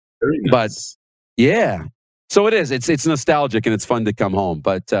 Ooh, very nice. But yeah, so it is. It's nostalgic and it's fun to come home.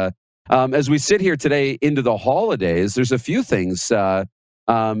 But as we sit here today into the holidays, there's a few things still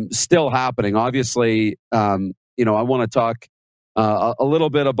happening. Obviously, I want to talk a little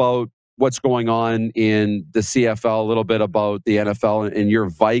bit about what's going on in the CFL, a little bit about the NFL and your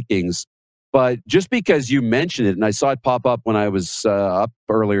Vikings. But just because you mentioned it, and I saw it pop up when I was up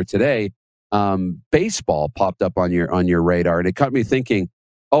earlier today, baseball popped up on your radar, and it got me thinking,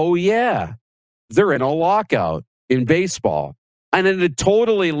 oh yeah, they're in a lockout in baseball. And it had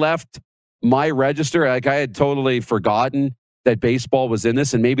totally left my register. I had totally forgotten that baseball was in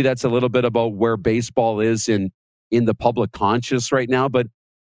this, and maybe that's a little bit about where baseball is in the public conscious right now. But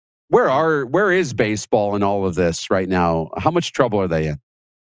where is baseball in all of this right now? How much trouble are they in?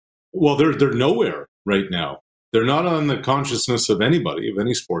 Well, they're nowhere right now. They're not on the consciousness of anybody, of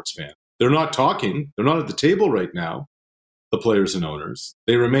any sports fan. They're not talking. They're not at the table right now, the players and owners.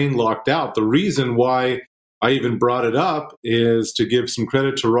 They remain locked out. The reason why I even brought it up is to give some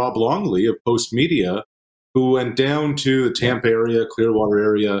credit to Rob Longley of Post Media, who went down to the Tampa area, Clearwater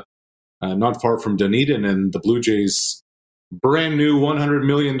area, not far from Dunedin, and the Blue Jays' brand new $100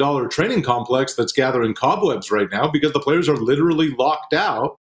 million training complex that's gathering cobwebs right now because the players are literally locked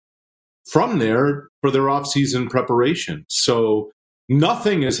out from there for their off-season preparation. So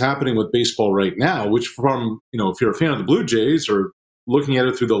nothing is happening with baseball right now, which from, if you're a fan of the Blue Jays or looking at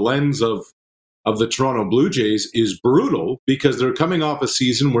it through the lens of the Toronto Blue Jays, is brutal because they're coming off a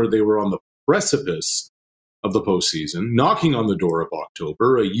season where they were on the precipice of the postseason, knocking on the door of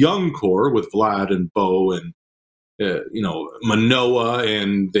October, a young core with Vlad and Bo and Manoa,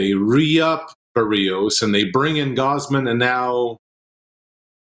 and they re-up Barrios, and they bring in Gosman, and now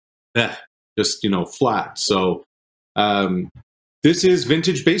just flat. So this is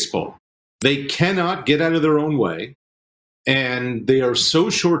vintage baseball. They cannot get out of their own way, and they are so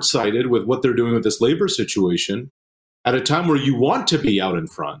short-sighted with what they're doing with this labor situation at a time where you want to be out in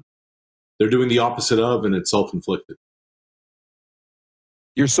front. They're doing the opposite of, and it's self-inflicted.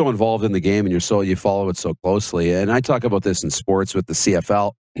 You're so involved in the game, and you follow it so closely. And I talk about this in sports with the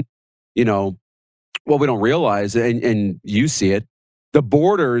CFL. What we don't realize, and you see it, the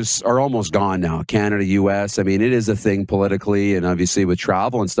borders are almost gone now. Canada, U.S. I mean, it is a thing politically and obviously with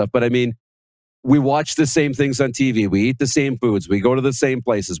travel and stuff. But I mean, we watch the same things on TV. We eat the same foods. We go to the same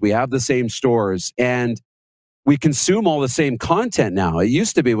places. We have the same stores, and we consume all the same content now. It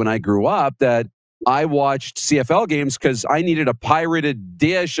used to be when I grew up that I watched CFL games because I needed a pirated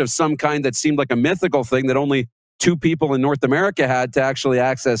dish of some kind that seemed like a mythical thing that only 2 people in North America had to actually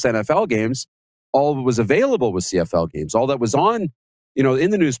access NFL games. All that was available was CFL games. All that was on, in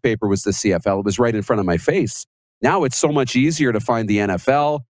the newspaper was the CFL. It was right in front of my face. Now it's so much easier to find the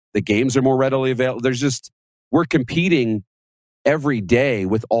NFL. The games are more readily available. We're competing every day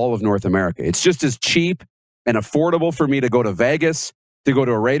with all of North America. It's just as cheap and affordable for me to go to Vegas, to go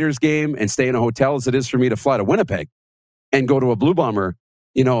to a Raiders game and stay in a hotel as it is for me to fly to Winnipeg and go to a Blue Bomber,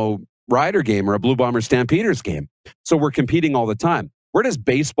 Rider game or a Blue Bomber Stampeders game. So we're competing all the time. Where does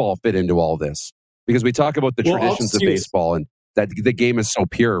baseball fit into all this? Because we talk about the traditions of baseball and that the game is so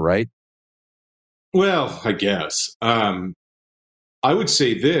pure, right? Well, I guess. I would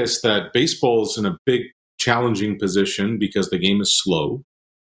say that baseball's in a big challenging position because the game is slow.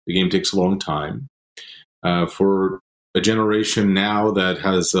 The game takes a long time. For a generation now that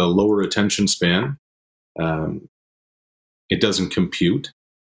has a lower attention span, it doesn't compute.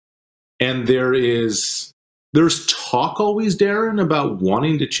 And there's talk always, Darren, about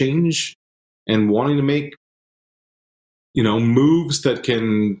wanting to change and wanting to make, moves that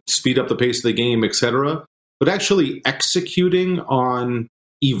can speed up the pace of the game, etc. But actually executing on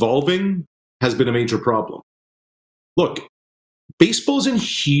evolving has been a major problem. Look, baseball's in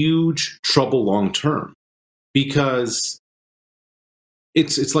huge trouble long term. Because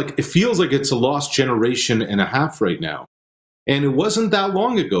it's like it feels like it's a lost generation and a half right now. And it wasn't that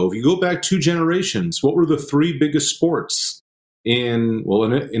long ago. If you go back 2 generations, what were the 3 biggest sports in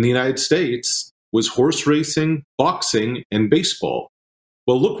the United States? Was horse racing, boxing, and baseball.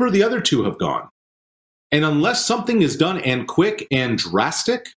 Well, look where the other 2 have gone. And unless something is done and quick and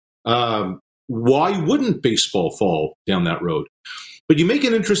drastic, why wouldn't baseball fall down that road? But you make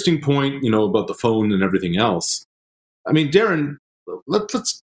an interesting point, about the phone and everything else. I mean, Darren,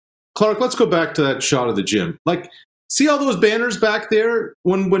 Clark, let's go back to that shot of the gym. Like, see all those banners back there?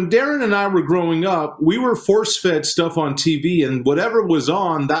 When Darren and I were growing up, we were force-fed stuff on TV, and whatever was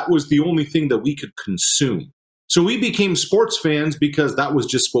on, that was the only thing that we could consume. So we became sports fans because that was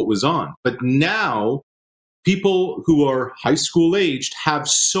just what was on. But now, people who are high school aged have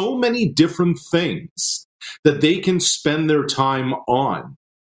so many different things that they can spend their time on.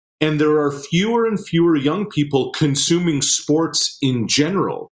 And there are fewer and fewer young people consuming sports in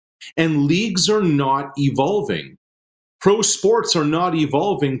general. And leagues are not evolving. Pro sports are not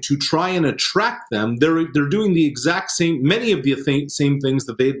evolving to try and attract them. They're doing the exact same, many of the same things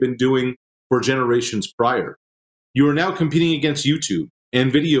that they had been doing for generations prior. You are now competing against YouTube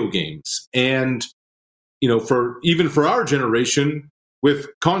and video games. And, for our generation, with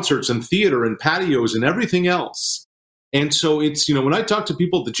concerts and theater and patios and everything else. And so it's, when I talk to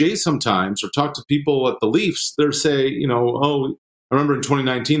people at the Jays sometimes or talk to people at the Leafs, they're saying, I remember in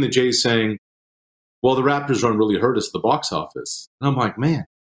 2019, the Jays saying, well, the Raptors run really hurt us at the box office. And I'm like, man,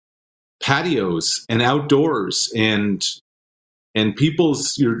 patios and outdoors and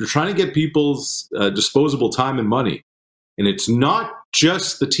you're trying to get people's disposable time and money. And it's not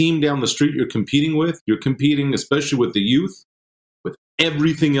just the team down the street you're competing with. You're competing, especially with the youth, with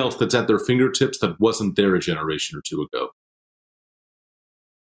everything else that's at their fingertips that wasn't there a generation or 2 ago.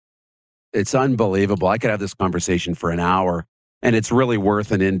 It's unbelievable. I could have this conversation for an hour, and it's really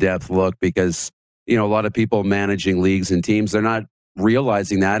worth an in-depth look because, a lot of people managing leagues and teams, they're not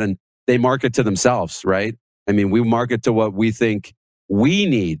realizing that, and they market to themselves, right? I mean, we market to what we think we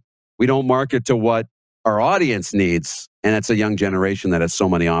need. We don't market to what our audience needs, and it's a young generation that has so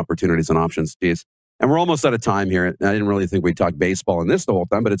many opportunities and options. Jeez. And we're almost out of time here. I didn't really think we'd talk baseball in this the whole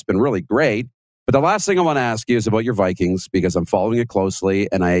time, but it's been really great. But the last thing I want to ask you is about your Vikings because I'm following it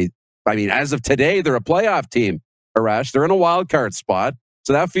closely. And I mean, as of today, they're a playoff team, Arash. They're in a wild card spot.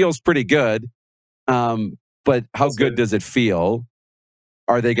 So that feels pretty good. But how good does it feel?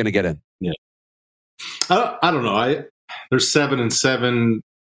 Are they going to get in? Yeah. I don't know. They're 7-7.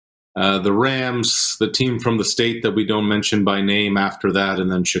 The Rams, the team from the state that we don't mention by name after that,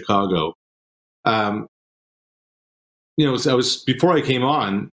 and then Chicago. Before I came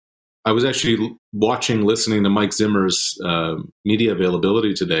on, I was actually listening to Mike Zimmer's media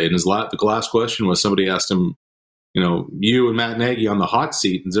availability today, and the last question was somebody asked him, you and Matt Nagy on the hot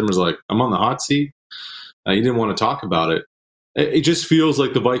seat, and Zimmer's like, I'm on the hot seat? He didn't want to talk about it. It just feels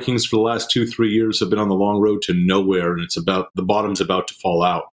like the Vikings for the last 2-3 years have been on the long road to nowhere, and the bottom's about to fall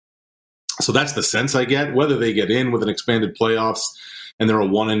out. So that's the sense I get. Whether they get in with an expanded playoffs and they're a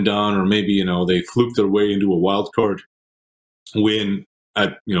one and done, or maybe they fluke their way into a wild card win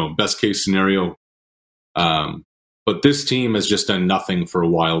at best case scenario. But this team has just done nothing for a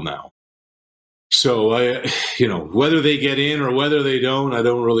while now. So whether they get in or whether they don't, I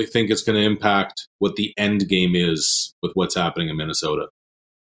don't really think it's going to impact what the end game is with what's happening in Minnesota.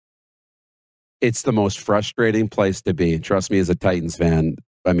 It's the most frustrating place to be. Trust me, as a Titans fan.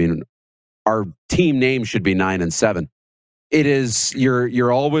 I mean, our team name should be 9-7. It is,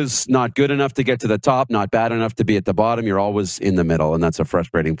 you're always not good enough to get to the top, not bad enough to be at the bottom. You're always in the middle, and that's a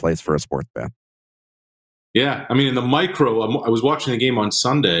frustrating place for a sports fan. Yeah, I mean, in the micro, I was watching the game on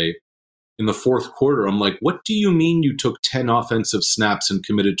Sunday in the fourth quarter. I'm like, what do you mean you took 10 offensive snaps and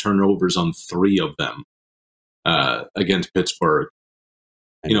committed turnovers on 3 of them against Pittsburgh?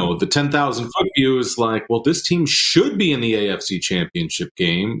 The 10,000-foot view is like, well, this team should be in the AFC Championship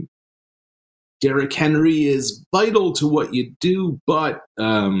game. Derrick Henry is vital to what you do, but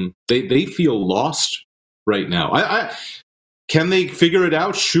they feel lost right now. Can they figure it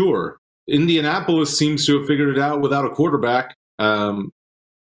out? Sure. Indianapolis seems to have figured it out without a quarterback.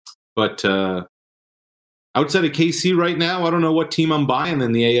 But outside of KC right now, I don't know what team I'm buying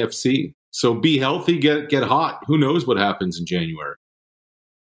in the AFC. So be healthy, get hot. Who knows what happens in January?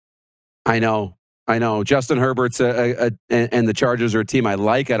 I know. Justin Herbert's and the Chargers are a team I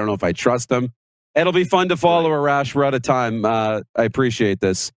like. I don't know if I trust them. It'll be fun to follow, Arash. We're out of time. I appreciate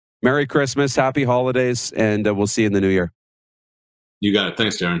this. Merry Christmas, happy holidays, and we'll see you in the new year. You got it.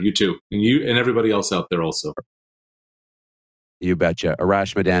 Thanks, Darren. You too. And you and everybody else out there also. You betcha.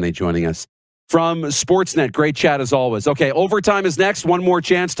 Arash Madani joining us from Sportsnet. Great chat as always. Okay, overtime is next. One more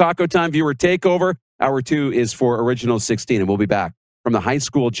chance. Taco Time viewer takeover. Hour 2 is for Original 16, and we'll be back from the high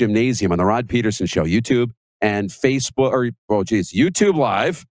school gymnasium on the Rod Peterson Show, YouTube and Facebook, YouTube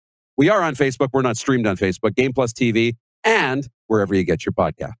Live. We are on Facebook. We're not streamed on Facebook. Game Plus TV and wherever you get your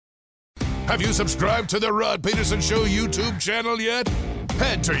podcast. Have you subscribed to the Rod Peterson Show YouTube channel yet?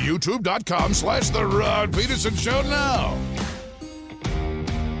 Head to youtube.com/The Rod Peterson Show now.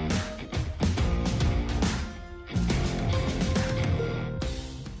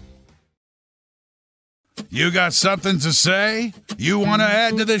 You got something to say? You want to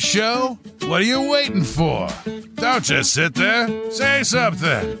add to the show? What are you waiting for? Don't just sit there. Say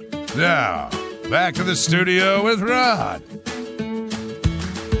something. Now, back to the studio with Rod.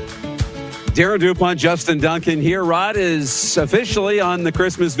 Darren DuPont, Justin Duncan here. Rod is officially on the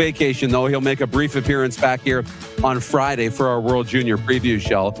Christmas vacation, though. He'll make a brief appearance back here on Friday for our World Junior Preview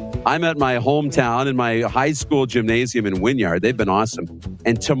show. I'm at my hometown in my high school gymnasium in Wynyard. They've been awesome.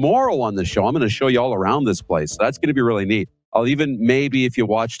 And tomorrow on the show, I'm going to show you all around this place. So that's going to be really neat. I'll even, maybe if you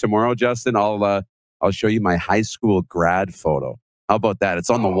watch tomorrow, Justin, I'll show you my high school grad photo. How about that? It's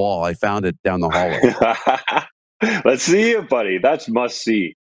on the wall. I found it down the hallway. Let's see it, buddy. That's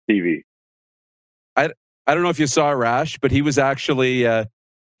must-see TV. I don't know if you saw Arash, but he was actually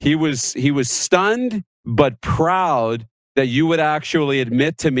he was stunned but proud that you would actually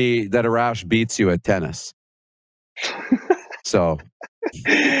admit to me that Arash beats you at tennis. So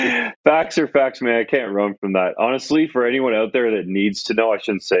facts are facts, man. I can't run from that. Honestly, for anyone out there that needs to know, I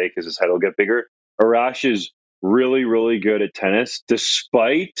shouldn't say because his head will get bigger. Arash is really, really good at tennis,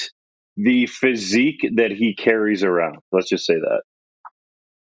 despite the physique that he carries around. Let's just say that.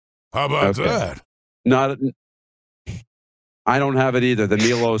 How about that? I don't have it either. The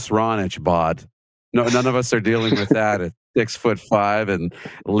Milos Raonic bod. No, none of us are dealing with that at 6'5" and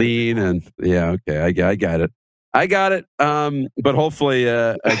lean and yeah. Okay, I got it. I got it. But hopefully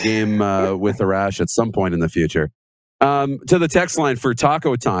a game with Arash at some point in the future. To the text line for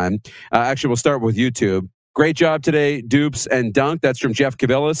Taco Time. Actually, we'll start with YouTube. Great job today, Dupes and Dunk. That's from Jeff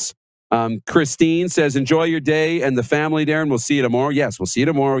Cabillas. Christine says, enjoy your day and the family, Darren. We'll see you tomorrow. Yes, we'll see you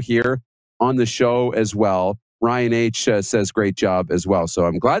tomorrow here on the show as well. Ryan H. Says, great job as well. So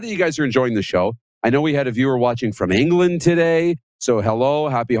I'm glad that you guys are enjoying the show. I know we had a viewer watching from England today. So hello,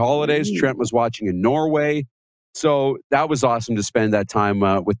 happy holidays. Trent was watching in Norway. So that was awesome to spend that time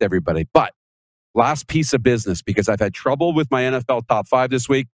with everybody. But last piece of business, because I've had trouble with my NFL top 5 this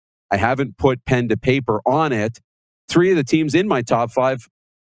week. I haven't put pen to paper on it. 3 of the teams in my top 5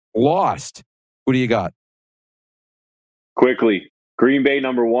 lost. Who do you got? Quickly, Green Bay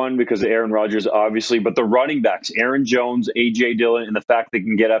number 1 because of Aaron Rodgers, obviously, but the running backs, Aaron Jones, A.J. Dillon, and the fact they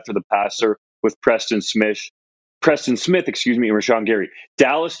can get after the passer with Preston Smith, and Rashawn Gary.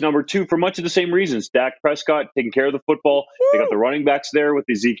 Dallas number 2 for much of the same reasons. Dak Prescott taking care of the football. They got the running backs there with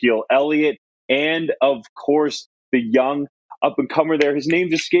Ezekiel Elliott, and of course the young up-and-comer there. His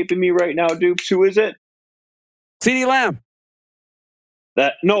name's escaping me right now, Dupes. Who is it? CeeDee Lamb.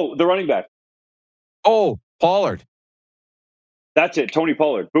 The running back. Oh, Pollard. That's it, Tony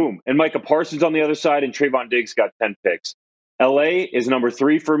Pollard. Boom. And Micah Parsons on the other side, and Trayvon Diggs got 10 picks. LA is number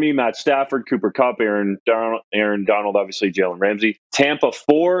 3 for me. Matt Stafford, Cooper Kupp, Aaron Donald, obviously Jalen Ramsey. Tampa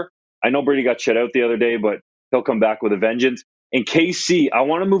 4. I know Brady got shut out the other day, but he'll come back with a vengeance. And KC, I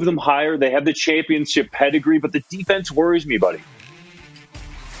want to move them higher. They have the championship pedigree, but the defense worries me, buddy.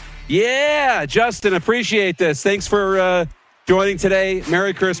 Yeah, Justin, appreciate this. Thanks for joining today.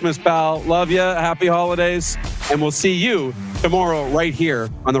 Merry Christmas, pal. Love you. Happy holidays. And we'll see you tomorrow right here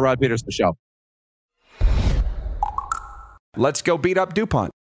on the Rod Peterson Show. Let's go beat up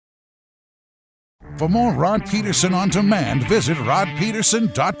DuPont. For more Rod Peterson on demand, visit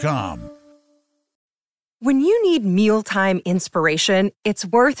rodpeterson.com. When you need mealtime inspiration, it's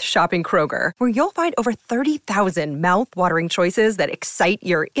worth shopping Kroger, where you'll find over 30,000 mouth-watering choices that excite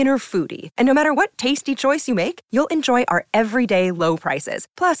your inner foodie. And no matter what tasty choice you make, you'll enjoy our everyday low prices,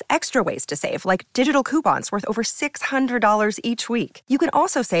 plus extra ways to save, like digital coupons worth over $600 each week. You can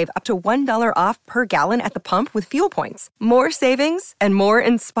also save up to $1 off per gallon at the pump with fuel points. More savings and more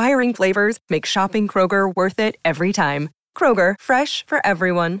inspiring flavors make shopping Kroger worth it every time. Kroger, fresh for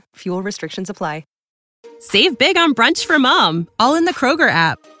everyone. Fuel restrictions apply. Save big on brunch for mom, all in the Kroger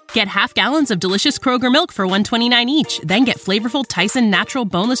app. Get half gallons of delicious Kroger milk for $1.29 each. Then get flavorful Tyson natural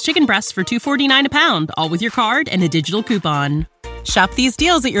boneless chicken breasts for $2.49 a pound, all with your card and a digital coupon. Shop these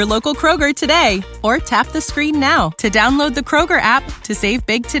deals at your local Kroger today, or tap the screen now to download the Kroger app to save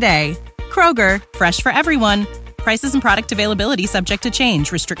big today. Kroger, fresh for everyone. Prices and product availability subject to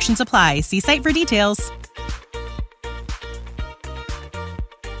change. Restrictions apply. See site for details.